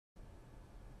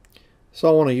So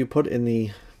I want you put in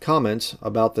the comments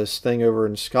about this thing over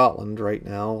in Scotland right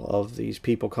now of these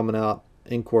people coming out,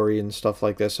 inquiry and stuff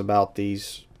like this about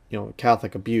these,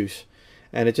 Catholic abuse.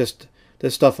 And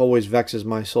this stuff always vexes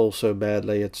my soul so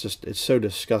badly. It's so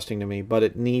disgusting to me, but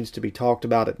it needs to be talked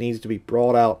about. It needs to be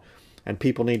brought out, and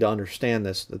people need to understand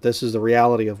this, that this is the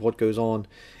reality of what goes on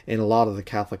in a lot of the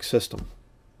Catholic system.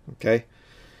 Okay?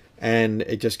 And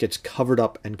it just gets covered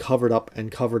up and covered up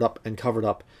and covered up and covered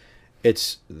up.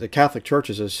 The Catholic Church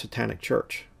is a satanic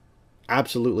church.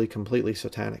 Absolutely, completely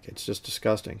satanic. It's just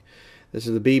disgusting. This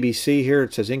is the BBC here.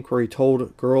 It says inquiry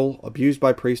told girl abused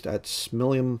by priest at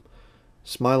Smilham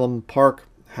Park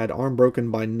had arm broken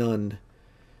by nun.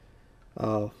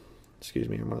 Excuse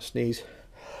me, I'm going to sneeze.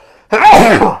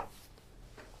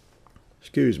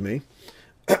 Excuse me.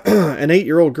 An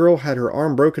 8-year-old girl had her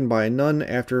arm broken by a nun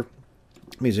after...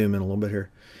 Let me zoom in a little bit here.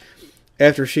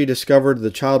 After she discovered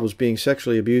the child was being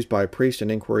sexually abused by a priest,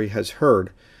 an inquiry has heard.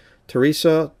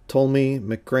 Teresa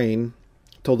McGrain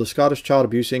told the Scottish Child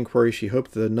Abuse Inquiry she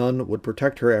hoped the nun would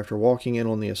protect her after walking in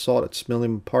on the assault at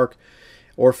Smilham Park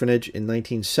Orphanage in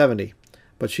 1970,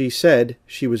 but she said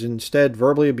she was instead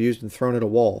verbally abused and thrown at a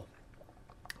wall.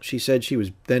 She said she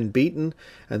was then beaten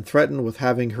and threatened with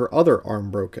having her other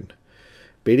arm broken.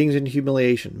 Beatings and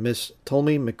humiliation. Miss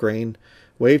Tulmy McGrain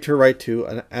waived her right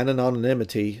to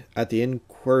anonymity at the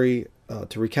inquiry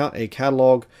to recount a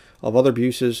catalogue of other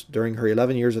abuses during her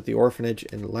 11 years at the orphanage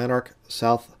in Lanark,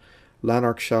 South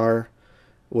Lanarkshire,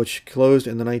 which closed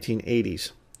in the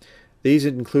 1980s. These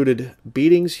included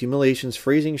beatings, humiliations,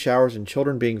 freezing showers, and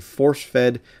children being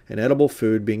force-fed inedible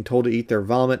food, being told to eat their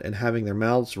vomit, and having their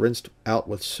mouths rinsed out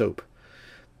with soap.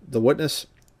 The witness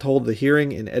told the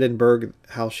hearing in Edinburgh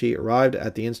how she arrived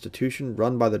at the institution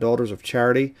run by the Daughters of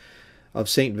Charity of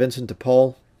St. Vincent de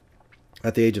Paul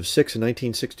at the age of 6 in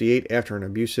 1968 after an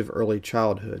abusive early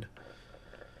childhood.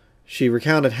 She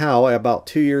recounted how, about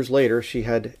 2 years later, she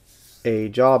had a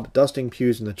job dusting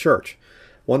pews in the church.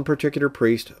 One particular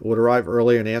priest would arrive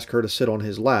early and ask her to sit on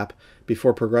his lap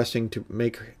before progressing to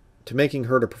making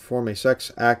her to perform a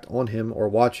sex act on him or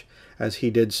watch as he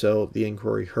did so, the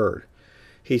inquiry heard.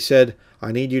 He said,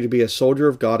 "I need you to be a soldier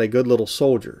of God, a good little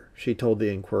soldier," she told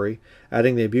the inquiry,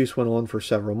 adding the abuse went on for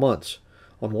several months.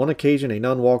 On one occasion, a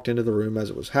nun walked into the room as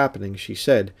it was happening. She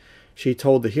said, she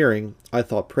told the hearing, "I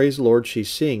thought, praise the Lord, she's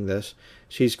seeing this.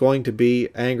 She's going to be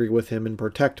angry with him and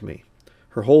protect me."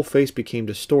 Her whole face became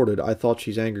distorted. "I thought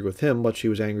she's angry with him, but she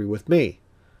was angry with me."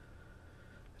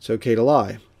 It's okay to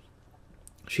lie.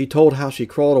 She told how she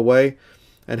crawled away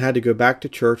and had to go back to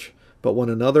church, but when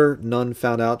another nun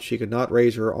found out she could not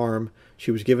raise her arm,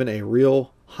 she was given a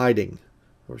real hiding,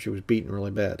 or she was beaten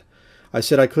really bad. "I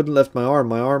said I couldn't lift my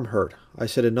arm hurt. I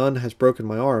said a nun has broken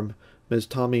my arm," Ms.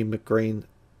 Tulmy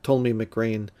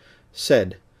McGrain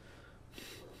said.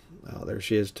 There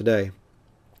she is today.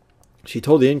 She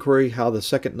told the inquiry how the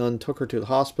second nun took her to the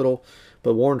hospital,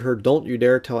 but warned her, "Don't you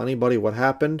dare tell anybody what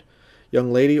happened,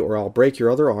 young lady, or I'll break your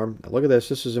other arm." Now look at this.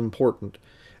 This is important.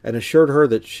 And assured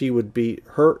her she would be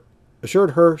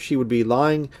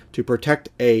lying to protect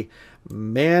a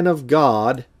man of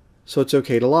God, so it's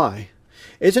okay to lie.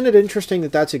 Isn't it interesting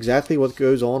that that's exactly what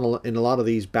goes on in a lot of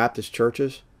these Baptist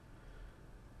churches?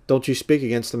 Don't you speak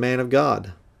against the man of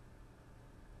God.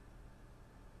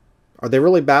 Are they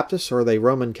really Baptists, or are they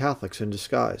Roman Catholics in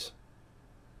disguise?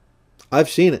 I've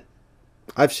seen it.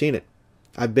 I've seen it.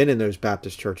 I've been in those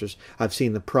Baptist churches. I've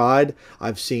seen the pride.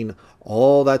 I've seen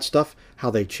all that stuff, how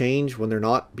they change when they're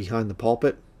not behind the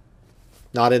pulpit,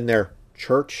 not in their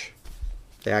church.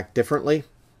 They act differently.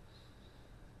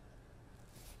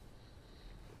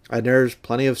 And there's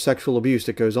plenty of sexual abuse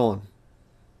that goes on.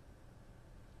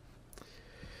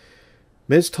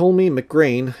 Ms. Tulmy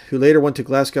McGrain, who later went to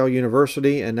Glasgow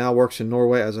University and now works in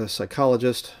Norway as a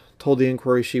psychologist, told the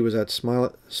inquiry she was at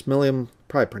Smilham,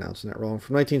 probably pronouncing that wrong,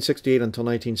 from 1968 until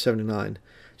 1979.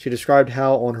 She described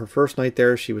how on her first night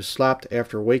there she was slapped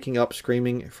after waking up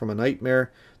screaming from a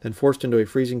nightmare, then forced into a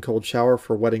freezing cold shower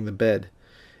for wetting the bed.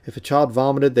 If a child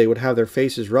vomited, they would have their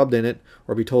faces rubbed in it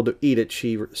or be told to eat it,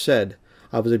 she said.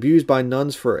 "I was abused by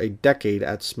nuns for a decade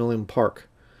at Smilham Park."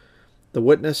 The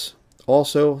witness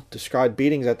also described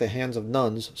beatings at the hands of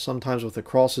nuns, sometimes with the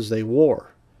crosses they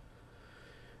wore.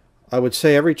 "I would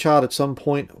say every child at some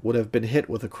point would have been hit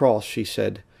with a cross," she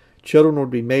said. "Children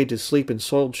would be made to sleep in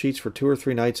soiled sheets for 2 or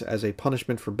 3 nights as a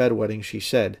punishment for bedwetting," she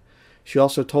said. She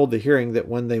also told the hearing that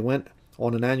when they went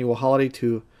on an annual holiday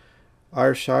to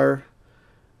Ayrshire,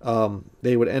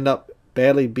 they would end up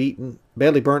badly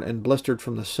burnt and blistered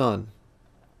from the sun.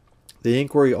 The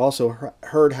inquiry also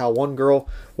heard how one girl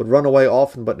would run away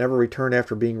often but never return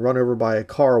after being run over by a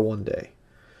car one day.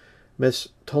 Miss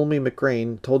Tolmy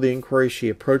McGrain told the inquiry she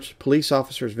approached police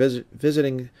officers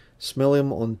visiting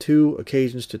Smilliam on 2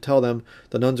 occasions to tell them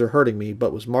the nuns are hurting me,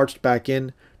 but was marched back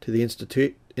in to the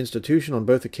institution on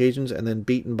both occasions and then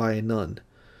beaten by a nun.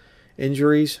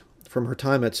 Injuries from her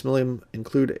time at Smilliam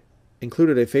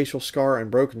included a facial scar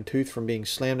and broken tooth from being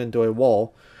slammed into a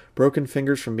wall, broken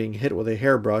fingers from being hit with a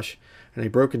hairbrush, and a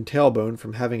broken tailbone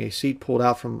from having a seat pulled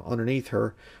out from underneath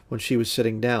her when she was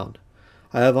sitting down.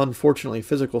 I have unfortunately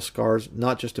physical scars,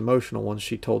 not just emotional ones,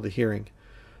 she told the hearing.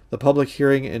 The public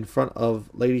hearing in front of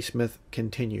Lady Smith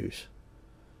continues.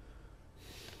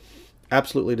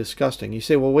 Absolutely disgusting. You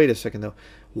say, well, wait a second though.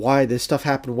 Why this stuff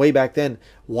happened way back then?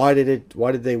 Why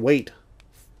did they wait,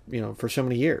 for so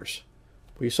many years?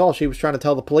 Well, you saw she was trying to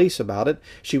tell the police about it.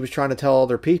 She was trying to tell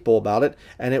other people about it,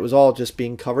 and it was all just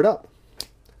being covered up.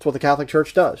 That's what the Catholic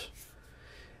Church does.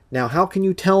 Now, how can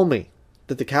you tell me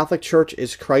that the Catholic Church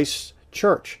is Christ's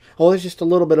church? Oh, there's just a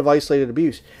little bit of isolated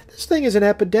abuse. This thing is an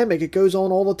epidemic. It goes on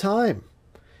all the time.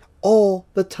 All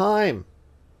the time.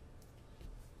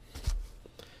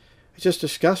 It's just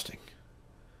disgusting.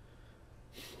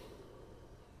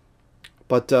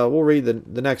 But we'll read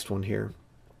the next one here.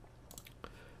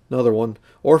 Another one.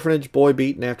 Orphanage boy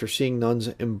beaten after seeing nuns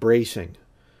embracing.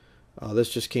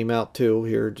 This just came out too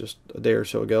here just a day or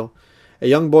so ago. A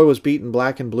young boy was beaten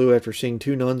black and blue after seeing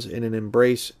 2 nuns in an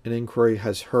embrace, an inquiry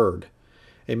has heard.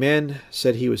 A man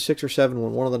said he was 6 or 7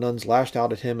 when one of the nuns lashed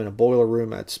out at him in a boiler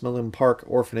room at Smilliam Park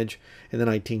Orphanage in the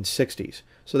 1960s.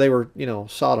 So they were,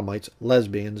 sodomites,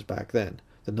 lesbians back then,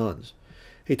 the nuns.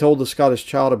 He told the Scottish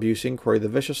Child Abuse Inquiry the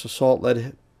vicious assault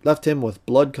left him with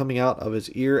blood coming out of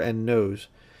his ear and nose.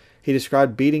 He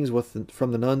described beatings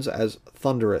from the nuns as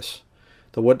thunderous.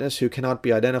 The witness, who cannot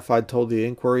be identified, told the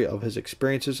inquiry of his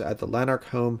experiences at the Lanark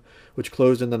home, which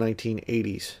closed in the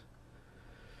 1980s.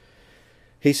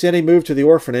 He said he moved to the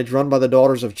orphanage run by the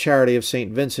Daughters of Charity of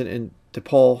St. Vincent de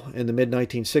Paul in the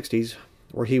mid-1960s,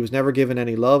 where he was never given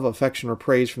any love, affection, or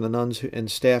praise from the nuns and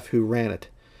staff who ran it.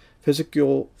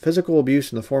 Physical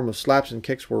abuse in the form of slaps and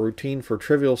kicks were routine for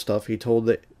trivial stuff, he told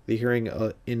the hearing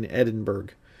in Edinburgh.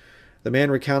 The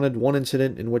man recounted one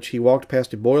incident in which he walked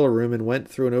past a boiler room and went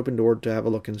through an open door to have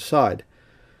a look inside.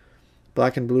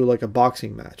 Black and blue like a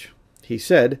boxing match. He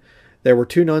said there were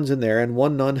 2 nuns in there, and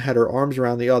one nun had her arms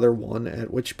around the other one,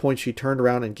 at which point she turned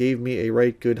around and gave me a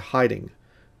right good hiding.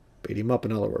 Beat him up,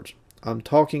 in other words. I'm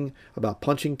talking about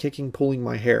punching, kicking, pulling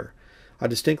my hair. I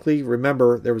distinctly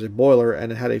remember there was a boiler,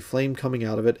 and it had a flame coming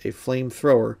out of it, a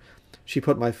flamethrower. She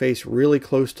put my face really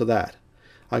close to that.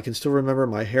 I can still remember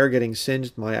my hair getting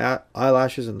singed, my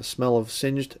eyelashes, and the smell of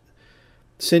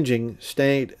singeing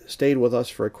stayed with us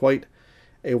for quite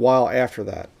a while after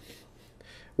that.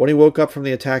 When he woke up from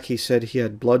the attack, he said he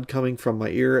had blood coming from my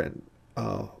ear and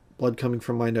blood coming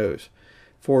from my nose.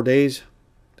 For days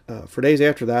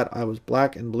after that, I was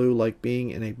black and blue like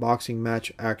being in a boxing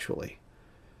match, actually.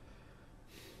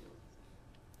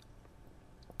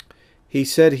 He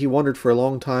said he wondered for a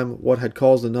long time what had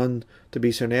caused the nun to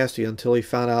be so nasty until he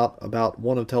found out about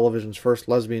one of television's first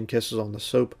lesbian kisses on the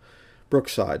soap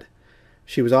Brookside.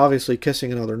 She was obviously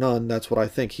kissing another nun, that's what I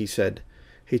think, he said.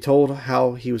 He told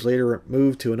how he was later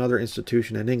moved to another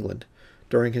institution in England.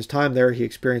 During his time there, he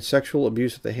experienced sexual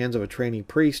abuse at the hands of a trainee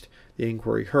priest, the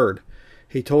inquiry heard.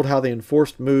 He told how the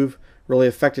enforced move really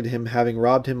affected him, having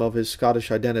robbed him of his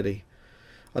Scottish identity.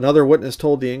 Another witness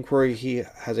told the inquiry he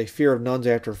has a fear of nuns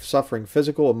after suffering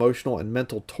physical, emotional, and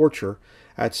mental torture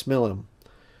at Smilliam.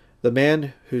 The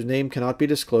man, whose name cannot be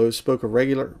disclosed, spoke of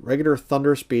regular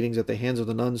thunderous beatings at the hands of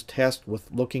the nuns tasked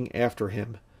with looking after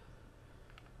him.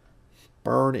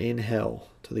 Burn in hell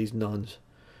to these nuns.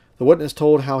 The witness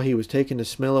told how he was taken to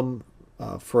Smilliam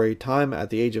for a time at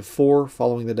the age of 4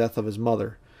 following the death of his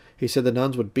mother. He said the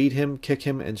nuns would beat him, kick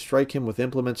him, and strike him with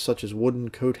implements such as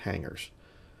wooden coat hangers.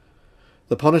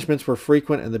 The punishments were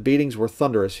frequent and the beatings were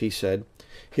thunderous, he said.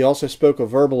 He also spoke of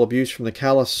verbal abuse from the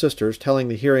callous sisters, telling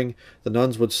the hearing the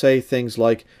nuns would say things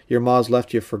like, "Your ma's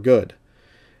left you for good."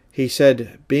 He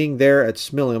said, being there at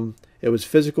Smilliam, it was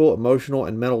physical, emotional,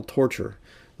 and mental torture.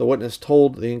 The witness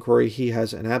told the inquiry he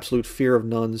has an absolute fear of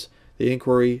nuns. The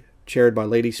inquiry, chaired by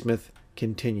Lady Smith,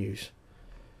 continues.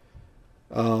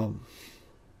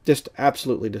 Just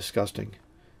absolutely disgusting,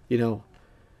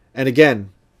 And again,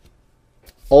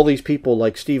 all these people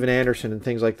like Stephen Anderson and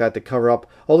things like that that cover up,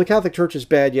 oh, the Catholic Church is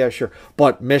bad, yeah, sure,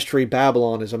 but Mystery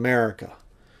Babylon is America.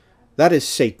 That is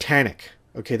satanic.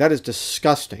 Okay, that is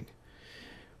disgusting.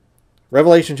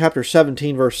 Revelation chapter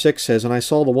 17, verse 6 says, "And I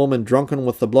saw the woman drunken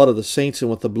with the blood of the saints and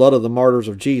with the blood of the martyrs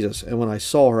of Jesus. And when I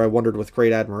saw her, I wondered with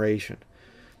great admiration."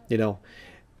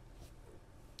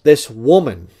 This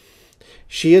woman,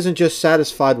 she isn't just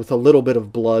satisfied with a little bit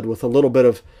of blood, with a little bit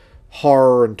of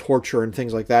horror and torture and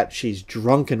things like that. She's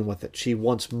drunken with it. She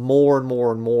wants more and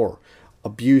more and more,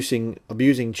 abusing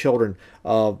children,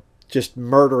 just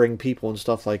murdering people and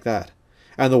stuff like that.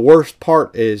 And the worst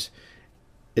part is,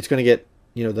 it's going to get,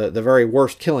 the very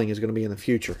worst killing is going to be in the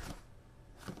future.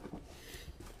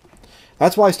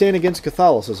 That's why I stand against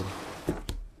Catholicism.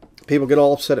 People get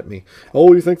all upset at me.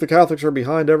 Oh, you think the Catholics are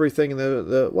behind everything?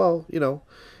 And well,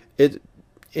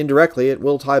 indirectly, it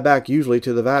will tie back usually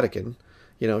to the Vatican.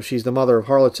 She's the mother of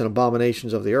harlots and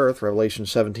abominations of the earth. Revelation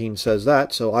 17 says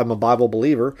that. So I'm a Bible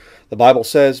believer. The Bible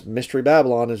says Mystery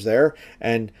Babylon is there,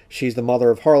 and she's the mother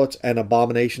of harlots and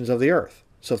abominations of the earth.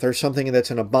 So if there's something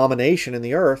that's an abomination in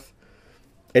the earth,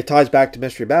 it ties back to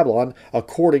Mystery Babylon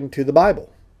according to the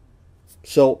Bible.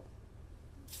 So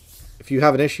if you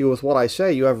have an issue with what I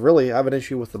say, you really have an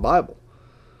issue with the Bible.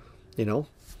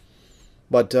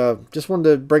 But just wanted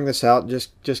to bring this out.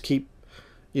 Just keep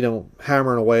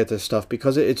hammering away at this stuff,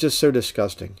 because it's just so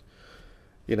disgusting,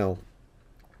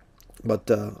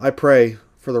 But I pray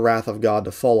for the wrath of God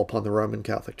to fall upon the Roman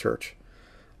Catholic Church.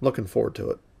 I'm looking forward to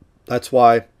it. That's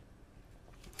why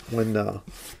when,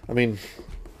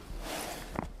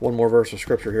 one more verse of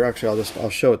scripture here. Actually,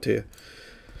 I'll show it to you.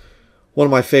 One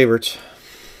of my favorites.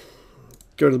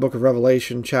 Go to the book of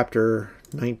Revelation, chapter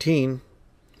 19.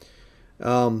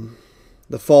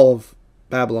 The fall of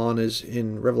Babylon is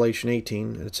in Revelation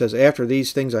 18. And it says, "After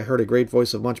these things I heard a great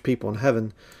voice of much people in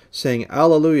heaven, saying,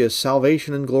 Alleluia,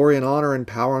 salvation and glory and honor and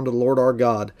power unto the Lord our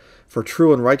God. For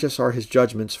true and righteous are his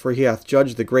judgments. For he hath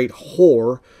judged the great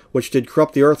whore, which did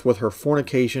corrupt the earth with her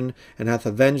fornication, and hath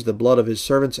avenged the blood of his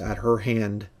servants at her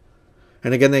hand."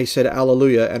 And again they said,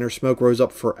 Alleluia, and her smoke rose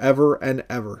up forever and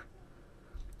ever.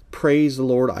 Praise the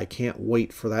Lord, I can't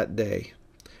wait for that day.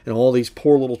 And all these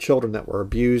poor little children that were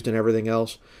abused and everything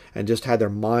else, and just had their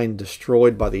mind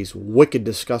destroyed by these wicked,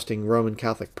 disgusting Roman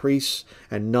Catholic priests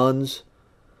and nuns.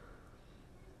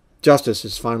 Justice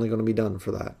is finally going to be done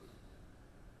for that.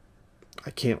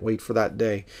 I can't wait for that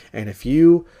day. And if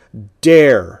you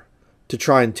dare to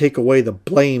try and take away the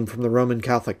blame from the Roman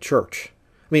Catholic Church,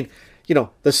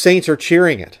 the saints are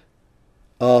cheering it.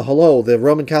 Hello, the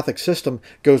Roman Catholic system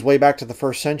goes way back to the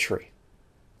 1st century.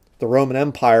 The Roman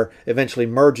Empire eventually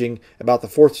merging about the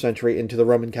 4th century into the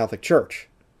Roman Catholic Church.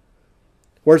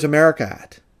 Where's America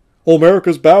at? Oh,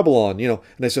 America's Babylon, And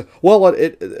they say, well,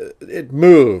 it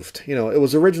moved. It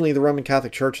was originally the Roman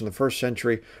Catholic Church in the 1st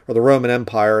century, or the Roman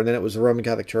Empire, and then it was the Roman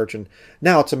Catholic Church, and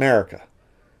now it's America.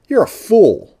 You're a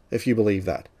fool if you believe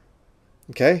that.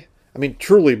 Okay?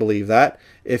 Truly believe that.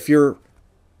 If you're,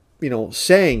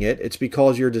 saying it, it's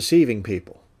because you're deceiving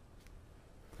people.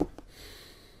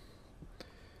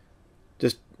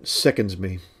 Just sickens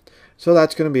me. So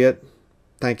that's going to be it.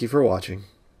 Thank you for watching.